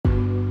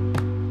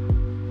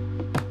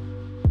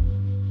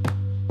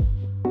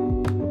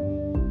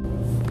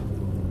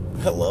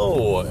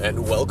Hello,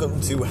 and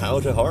welcome to How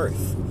to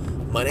Hearth.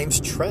 My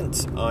name's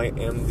Trent. I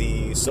am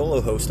the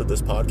solo host of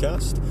this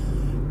podcast,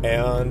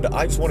 and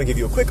I just want to give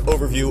you a quick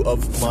overview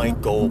of my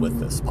goal with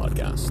this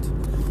podcast.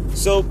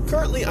 So,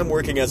 currently I'm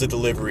working as a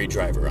delivery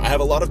driver. I have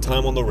a lot of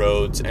time on the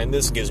roads, and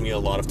this gives me a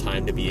lot of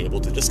time to be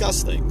able to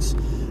discuss things.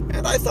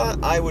 And I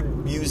thought I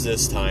would use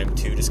this time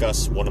to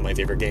discuss one of my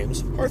favorite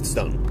games,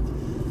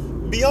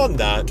 Hearthstone. Beyond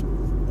that,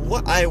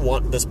 what I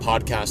want this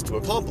podcast to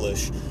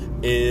accomplish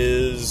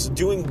is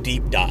doing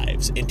deep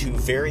dives into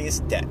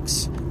various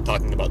decks,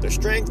 talking about their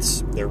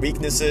strengths, their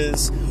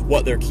weaknesses,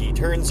 what their key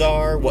turns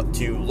are, what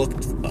to look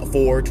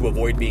for to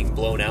avoid being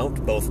blown out,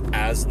 both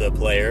as the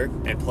player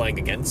and playing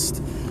against,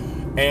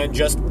 and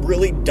just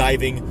really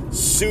diving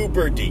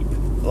super deep.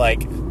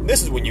 Like,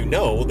 this is when you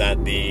know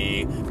that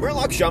the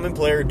Murloc Shaman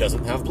player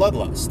doesn't have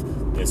Bloodlust.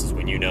 This is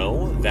when you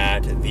know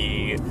that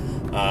the,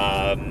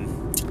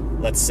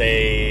 let's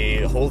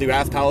say, Holy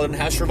Wrath Paladin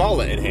has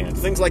Shrivala in hand.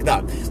 Things like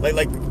that.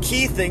 Like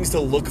key things to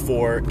look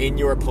for in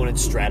your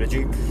opponent's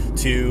strategy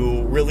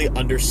to really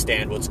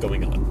understand what's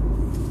going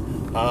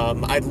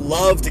on. I'd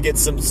love to get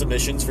some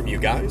submissions from you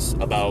guys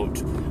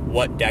about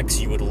what decks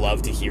you would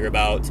love to hear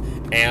about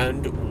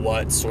and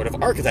what sort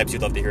of archetypes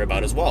you'd love to hear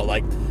about as well.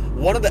 Like,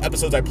 one of the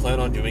episodes I plan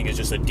on doing is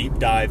just a deep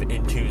dive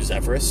into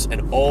Zephrys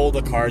and all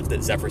the cards that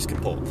Zephrys can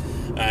pull.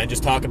 And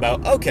just talk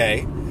about,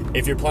 okay,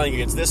 if you're playing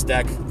against this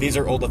deck, these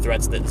are all the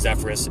threats that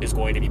Zephrys is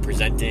going to be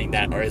presenting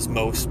that are as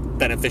most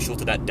beneficial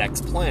to that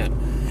deck's plan.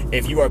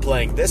 If you are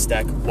playing this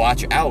deck,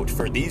 watch out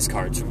for these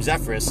cards from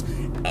Zephrys,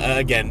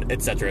 again,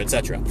 etc.,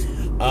 etc.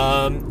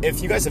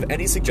 If you guys have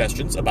any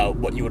suggestions about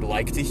what you would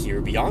like to hear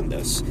beyond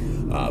this,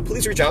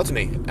 please reach out to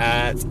me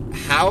at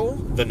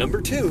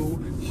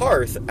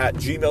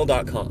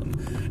hearth@gmail.com.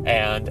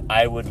 And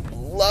I would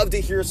love to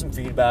hear some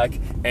feedback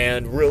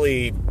and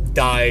really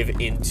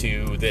dive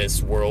into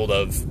this world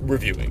of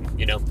reviewing,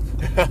 you know?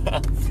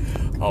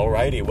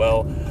 Alrighty,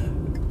 well,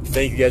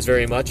 thank you guys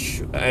very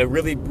much. A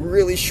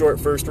really short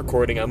first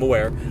recording, I'm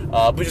aware,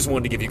 but just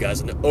wanted to give you guys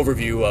an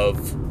overview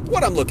of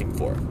what I'm looking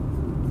for.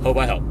 Hope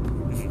I help.